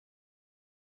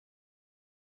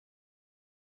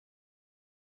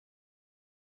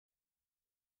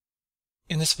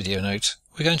In this video note,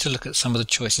 we're going to look at some of the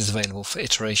choices available for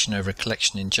iteration over a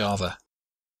collection in Java.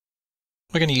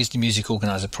 We're going to use the Music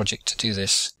Organizer project to do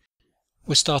this.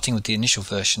 We're starting with the initial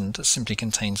version that simply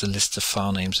contains a list of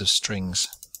file names of strings.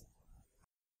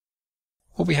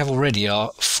 What we have already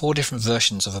are 4 different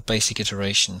versions of a basic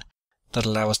iteration that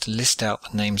allow us to list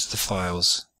out the names of the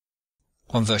files.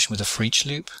 One version with a Foreach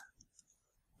loop,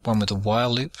 one with a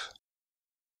while loop,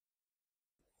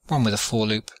 one with a for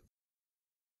loop,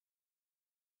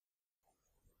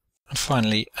 and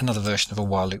finally another version of a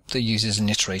while loop that uses an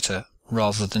iterator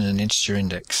rather than an integer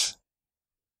index.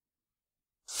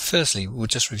 Firstly, we'll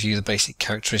just review the basic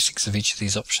characteristics of each of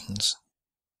these options.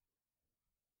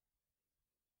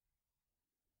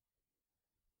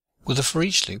 With a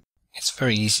Foreach loop, it's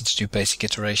very easy to do basic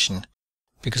iteration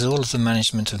because all of the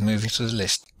management of moving through the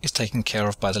list is taken care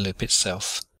of by the loop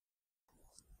itself.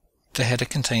 The header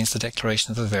contains the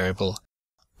declaration of a variable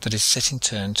that is set in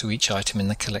turn to each item in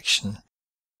the collection,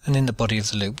 and in the body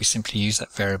of the loop we simply use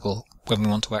that variable when we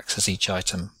want to access each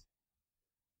item.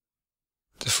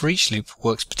 The Foreach loop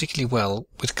works particularly well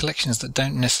with collections that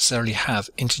don't necessarily have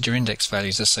integer index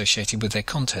values associated with their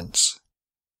contents.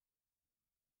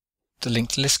 The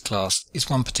linked list class is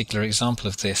one particular example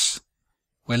of this,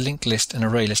 where linked list and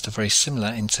array list are very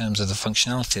similar in terms of the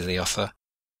functionality they offer,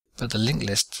 but the linked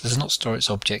list does not store its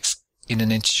objects in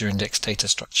an integer index data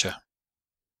structure.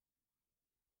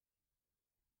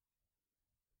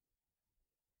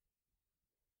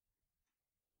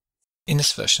 In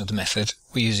this version of the method,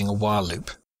 we're using a while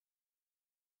loop.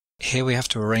 Here we have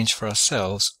to arrange for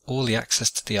ourselves all the access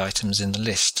to the items in the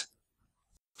list.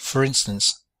 For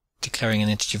instance, declaring an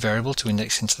integer variable to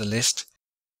index into the list,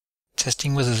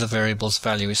 testing whether the variable's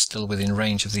value is still within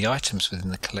range of the items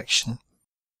within the collection,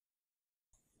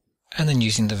 and then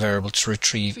using the variable to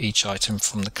retrieve each item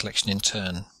from the collection in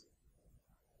turn.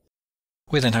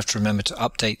 We then have to remember to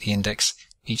update the index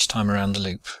each time around the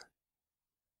loop.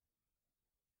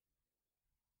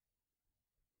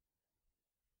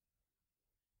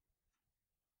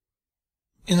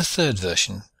 In the third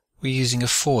version, we're using a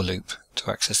for loop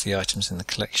to access the items in the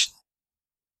collection.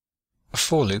 A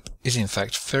for loop is in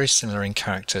fact very similar in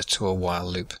character to a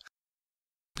while loop.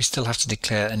 We still have to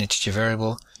declare an integer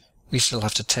variable, we still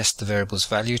have to test the variable's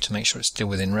value to make sure it's still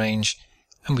within range,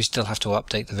 and we still have to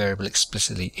update the variable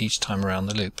explicitly each time around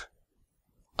the loop.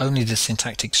 Only the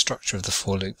syntactic structure of the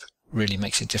for loop really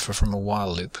makes it differ from a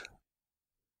while loop.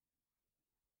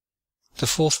 The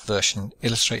fourth version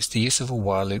illustrates the use of a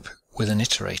while loop with an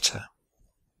iterator.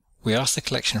 We ask the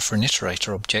collection for an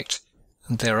iterator object,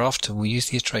 and thereafter we use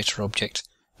the iterator object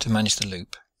to manage the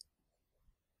loop.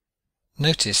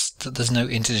 Notice that there's no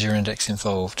integer index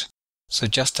involved, so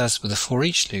just as with a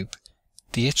Foreach loop,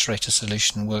 the iterator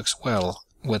solution works well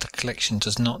where the collection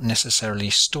does not necessarily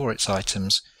store its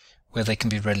items where they can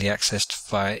be readily accessed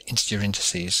via integer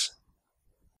indices.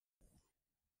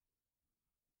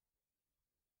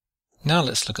 Now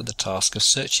let's look at the task of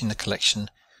searching the collection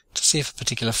to see if a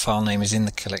particular file name is in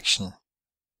the collection.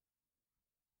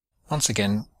 Once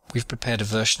again, we've prepared a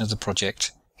version of the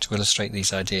project to illustrate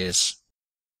these ideas.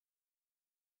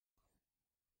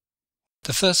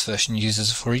 The first version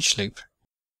uses a Foreach loop.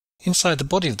 Inside the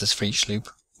body of this Foreach loop,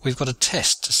 we've got a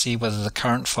test to see whether the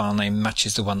current file name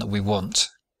matches the one that we want.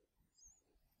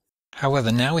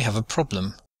 However, now we have a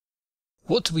problem.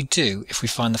 What do we do if we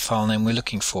find the file name we're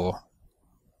looking for?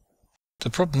 The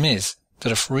problem is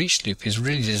that a Foreach loop is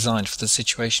really designed for the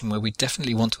situation where we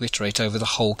definitely want to iterate over the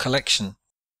whole collection.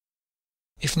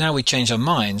 If now we change our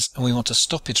minds and we want to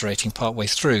stop iterating partway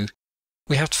through,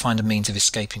 we have to find a means of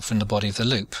escaping from the body of the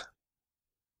loop.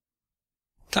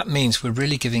 That means we're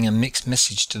really giving a mixed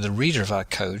message to the reader of our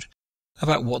code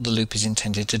about what the loop is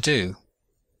intended to do.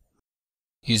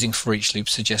 Using Foreach loop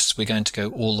suggests we're going to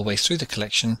go all the way through the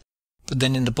collection, but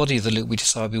then in the body of the loop we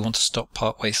decide we want to stop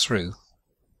partway through.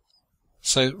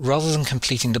 So rather than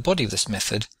completing the body of this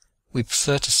method, we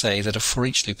prefer to say that a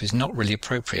Foreach loop is not really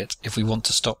appropriate if we want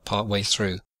to stop partway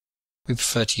through. We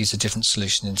prefer to use a different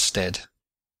solution instead.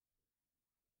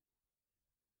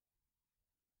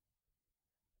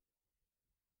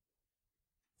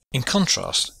 In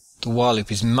contrast, the while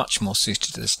loop is much more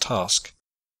suited to this task.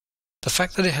 The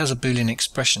fact that it has a Boolean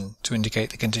expression to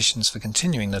indicate the conditions for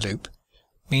continuing the loop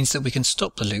means that we can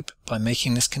stop the loop by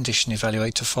making this condition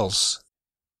evaluate to false.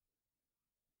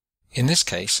 In this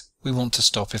case, we want to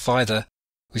stop if either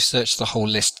we've searched the whole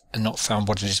list and not found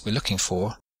what it is we're looking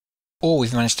for, or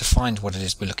we've managed to find what it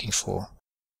is we're looking for,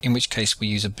 in which case we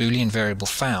use a Boolean variable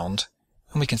found,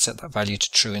 and we can set that value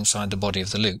to true inside the body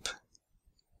of the loop.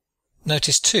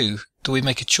 Notice too that we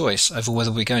make a choice over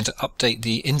whether we're going to update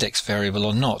the index variable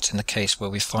or not in the case where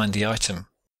we find the item.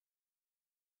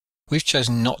 We've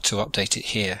chosen not to update it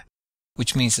here,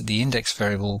 which means that the index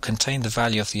variable will contain the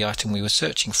value of the item we were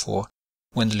searching for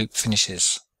when the loop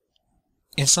finishes.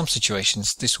 In some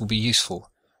situations, this will be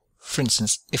useful. For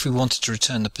instance, if we wanted to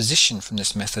return the position from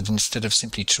this method instead of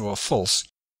simply true or false,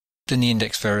 then the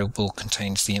index variable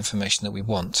contains the information that we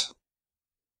want.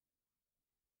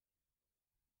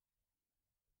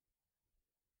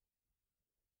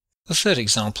 The third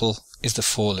example is the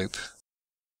for loop.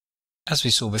 As we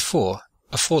saw before,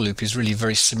 a for loop is really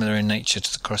very similar in nature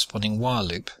to the corresponding while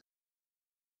loop.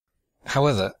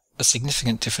 However, a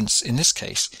significant difference in this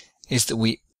case is that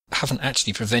we haven't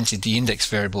actually prevented the index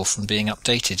variable from being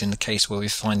updated in the case where we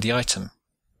find the item.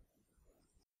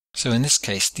 So in this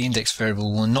case, the index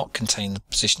variable will not contain the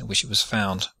position at which it was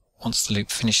found once the loop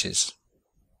finishes.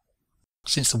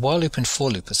 Since the while loop and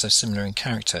for loop are so similar in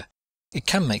character, it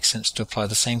can make sense to apply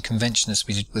the same convention as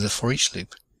we did with the Foreach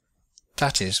loop.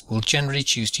 That is, we'll generally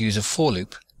choose to use a for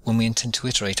loop when we intend to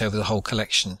iterate over the whole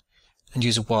collection, and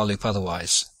use a while loop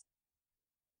otherwise.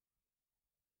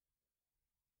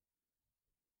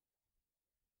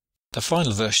 The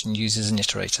final version uses an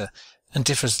iterator and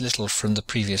differs little from the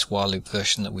previous while loop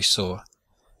version that we saw.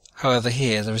 However,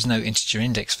 here there is no integer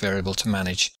index variable to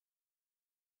manage.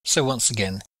 So once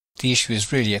again, the issue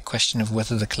is really a question of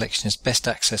whether the collection is best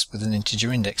accessed with an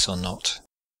integer index or not.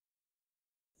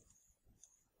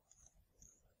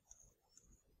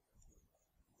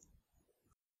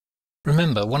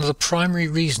 Remember, one of the primary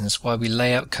reasons why we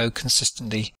lay out code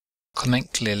consistently,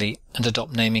 comment clearly, and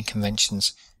adopt naming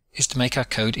conventions is to make our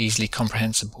code easily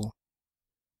comprehensible.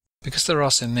 Because there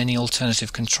are so many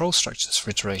alternative control structures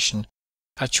for iteration,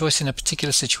 our choice in a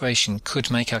particular situation could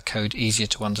make our code easier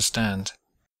to understand.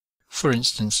 For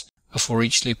instance, a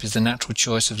Foreach loop is the natural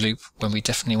choice of loop when we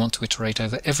definitely want to iterate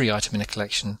over every item in a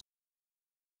collection.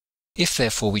 If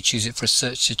therefore we choose it for a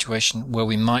search situation where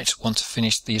we might want to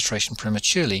finish the iteration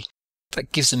prematurely,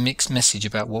 that gives a mixed message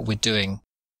about what we're doing.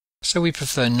 So we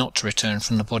prefer not to return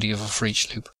from the body of a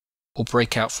Foreach loop, or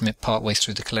break out from it partway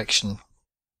through the collection.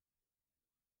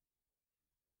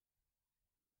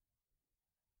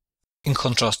 In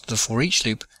contrast to the Foreach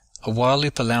loop, a while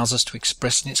loop allows us to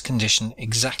express in its condition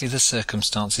exactly the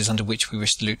circumstances under which we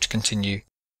wish the loop to continue.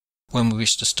 When we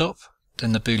wish to stop,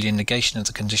 then the Boolean negation of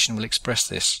the condition will express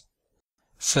this.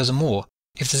 Furthermore,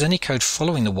 if there's any code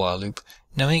following the while loop,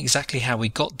 knowing exactly how we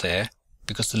got there,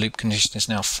 because the loop condition is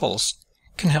now false,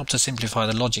 can help to simplify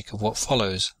the logic of what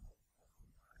follows.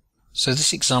 So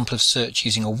this example of search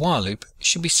using a while loop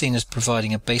should be seen as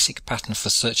providing a basic pattern for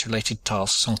search-related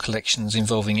tasks on collections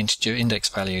involving integer index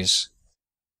values.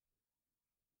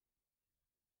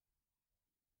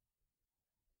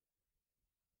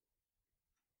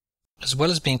 As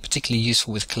well as being particularly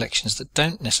useful with collections that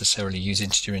don't necessarily use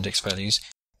integer index values,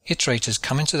 iterators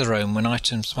come into their own when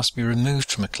items must be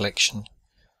removed from a collection.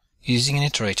 Using an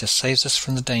iterator saves us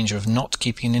from the danger of not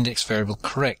keeping an index variable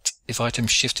correct if items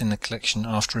shift in the collection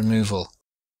after removal.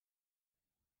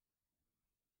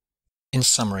 In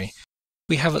summary,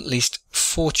 we have at least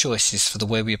 4 choices for the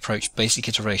way we approach basic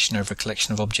iteration over a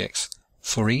collection of objects: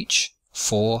 for each,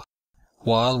 for,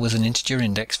 while with an integer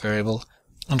index variable,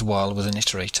 and while with an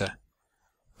iterator.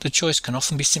 The choice can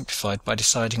often be simplified by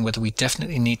deciding whether we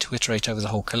definitely need to iterate over the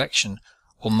whole collection,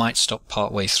 or might stop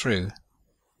part way through.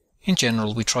 In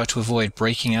general, we try to avoid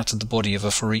breaking out of the body of a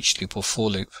Foreach loop or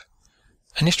for loop.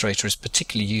 An iterator is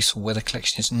particularly useful where the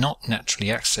collection is not naturally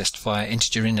accessed via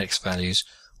integer index values,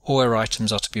 or where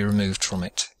items are to be removed from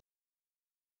it.